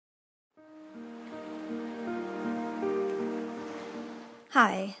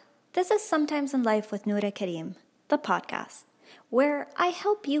Hi, this is Sometimes in Life with Noura Karim, the podcast, where I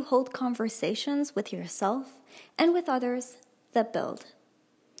help you hold conversations with yourself and with others that build.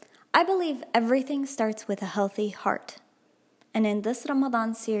 I believe everything starts with a healthy heart. And in this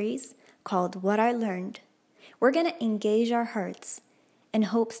Ramadan series called What I Learned, we're going to engage our hearts in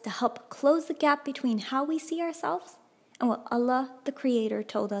hopes to help close the gap between how we see ourselves and what Allah, the Creator,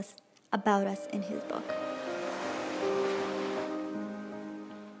 told us about us in His book.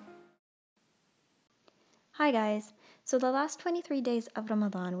 Hi guys. So the last 23 days of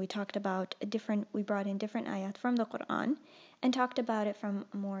Ramadan, we brought in different ayat from the Quran and talked about it from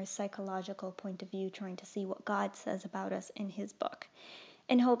a more psychological point of view, trying to see what God says about us in His book,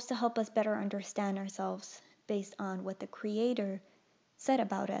 in hopes to help us better understand ourselves based on what the Creator said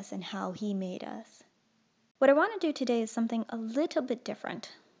about us and how He made us. What I want to do today is something a little bit different.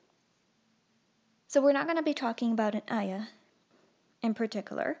 So we're not going to be talking about an ayah in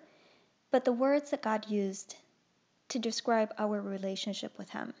particular, but the words that God used to describe our relationship with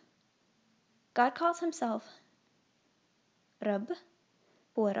Him. God calls Himself Rabb,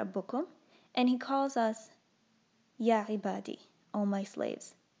 huwa Rabbukum, and He calls us Ya Ibadi, all my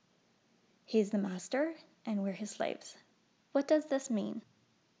slaves. He's the master and we're His slaves. What does this mean?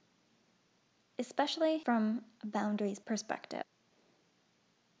 Especially from a boundaries perspective.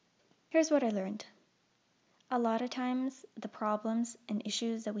 Here's what I learned. A lot of times the problems and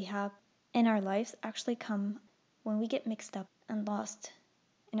issues that we have in our lives actually come when we get mixed up and lost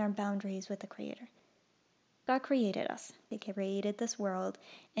in our boundaries with the Creator. God created us. He created this world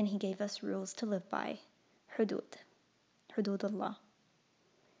and He gave us rules to live by. Hudud Allah.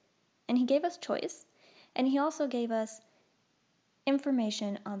 And He gave us choice, and He also gave us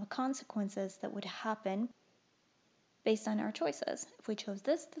information on the consequences that would happen based on our choices. If we chose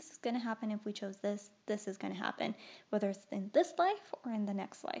this is going to happen. If we chose this is going to happen, whether it's in this life or in the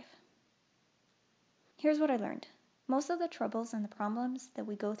next life. Here's what I learned. Most of the troubles and the problems that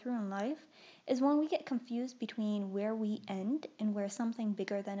we go through in life is when we get confused between where we end and where something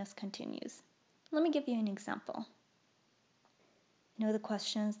bigger than us continues. Let me give you an example. You know the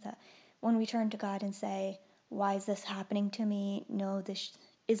questions that when we turn to God and say, why is this happening to me? No, this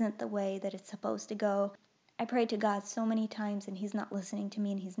isn't the way that it's supposed to go. I prayed to God so many times and He's not listening to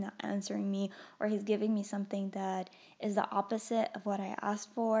me and He's not answering me, or He's giving me something that is the opposite of what I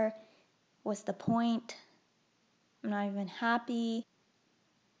asked for. What's the point? I'm not even happy.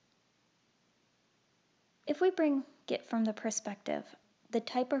 If we bring it from the perspective, the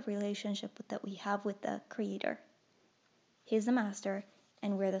type of relationship that we have with the Creator, He's the master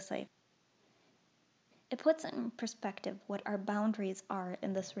and we're the slave. It puts in perspective what our boundaries are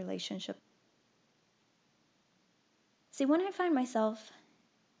in this relationship. See, when I find myself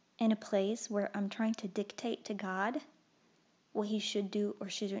in a place where I'm trying to dictate to God what He should do or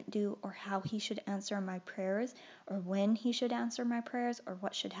shouldn't do, or how He should answer my prayers, or when He should answer my prayers, or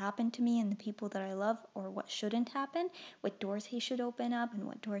what should happen to me and the people that I love, or what shouldn't happen, what doors He should open up and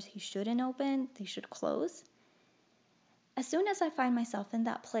what doors He shouldn't open, they should close. As soon as I find myself in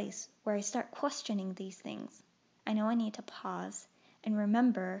that place where I start questioning these things, I know I need to pause and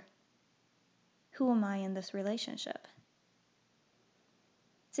remember, who am I in this relationship?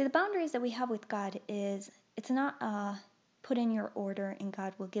 See, the boundaries that we have with God it's not put in your order and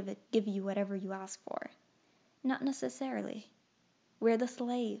God will give you whatever you ask for. Not necessarily. We're the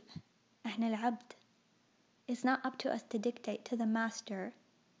slave. احنا العبد. It's not up to us to dictate to the master,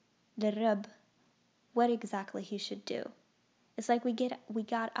 the Rabb, what exactly he should do. It's like we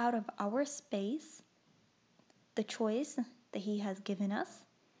got out of our space, the choice that He has given us,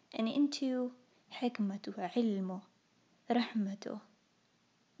 and into حكمته, علمه, رحمته,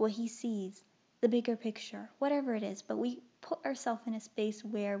 what He sees, the bigger picture, whatever it is, but we put ourselves in a space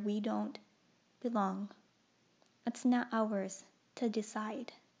where we don't belong. It's not ours to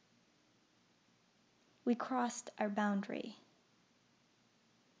decide. We crossed our boundary.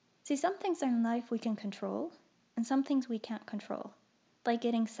 See, some things in life we can control, and some things we can't control, like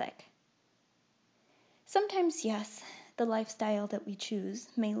getting sick. Sometimes, yes, the lifestyle that we choose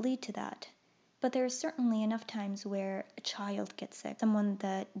may lead to that, but there are certainly enough times where a child gets sick, someone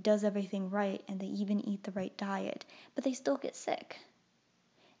that does everything right and they even eat the right diet, but they still get sick.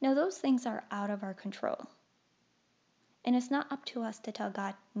 Now, those things are out of our control. And it's not up to us to tell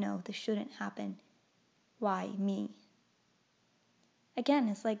God, no, this shouldn't happen. Why me? Again,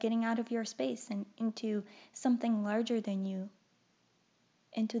 it's like getting out of your space and into something larger than you,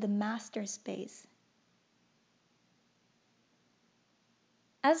 into the master space.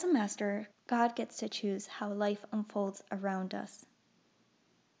 As a master, God gets to choose how life unfolds around us.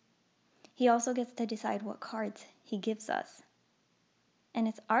 He also gets to decide what cards He gives us. And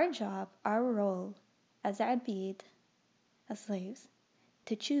it's our job, our role as abid, as slaves,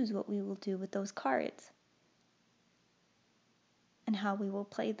 to choose what we will do with those cards and how we will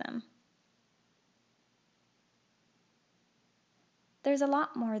play them. There's a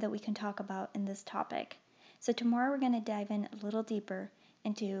lot more that we can talk about in this topic. So tomorrow we're going to dive in a little deeper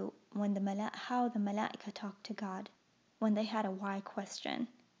into how the Malaika talked to God, when they had a why question,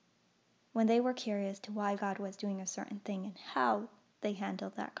 when they were curious to why God was doing a certain thing and how they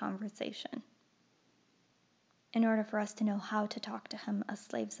handled that conversation, in order for us to know how to talk to Him as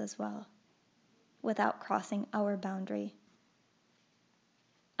slaves as well, without crossing our boundary.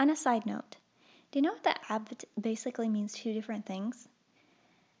 On a side note, do you know that abd basically means two different things?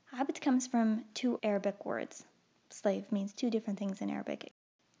 Abd comes from two Arabic words. Slave means two different things in Arabic.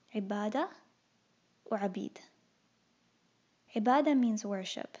 Ibadah or abid. Ibadah means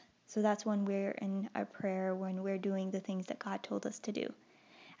worship. So that's when we're in our prayer, when we're doing the things that God told us to do.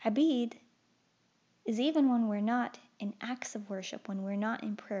 Abid is even when we're not in acts of worship, when we're not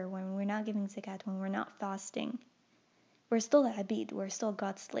in prayer, when we're not giving zakat, when we're not fasting. We're still abid, we're still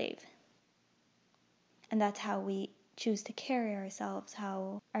God's slave. And that's how we choose to carry ourselves,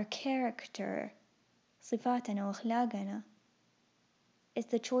 how our character, sifatana wa akhlaqana, is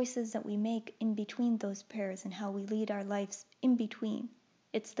the choices that we make in between those prayers and how we lead our lives in between.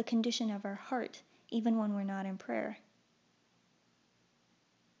 It's the condition of our heart, even when we're not in prayer.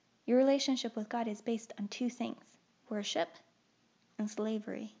 Your relationship with God is based on two things: worship and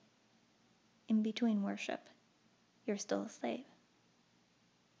slavery. In between worship, you're still a slave.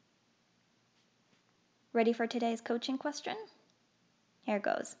 Ready for today's coaching question? Here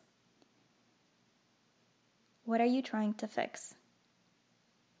goes. What are you trying to fix?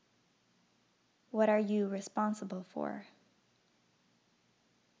 What are you responsible for?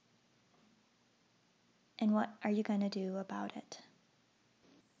 And what are you going to do about it?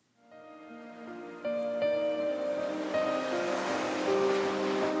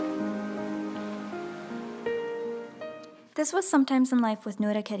 This was Sometimes in Life with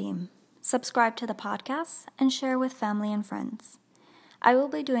Noura Karim. Subscribe to the podcast and share with family and friends. I will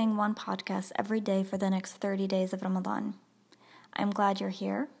be doing one podcast every day for the next 30 days of Ramadan. I'm glad you're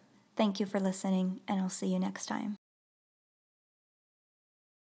here. Thank you for listening, and I'll see you next time.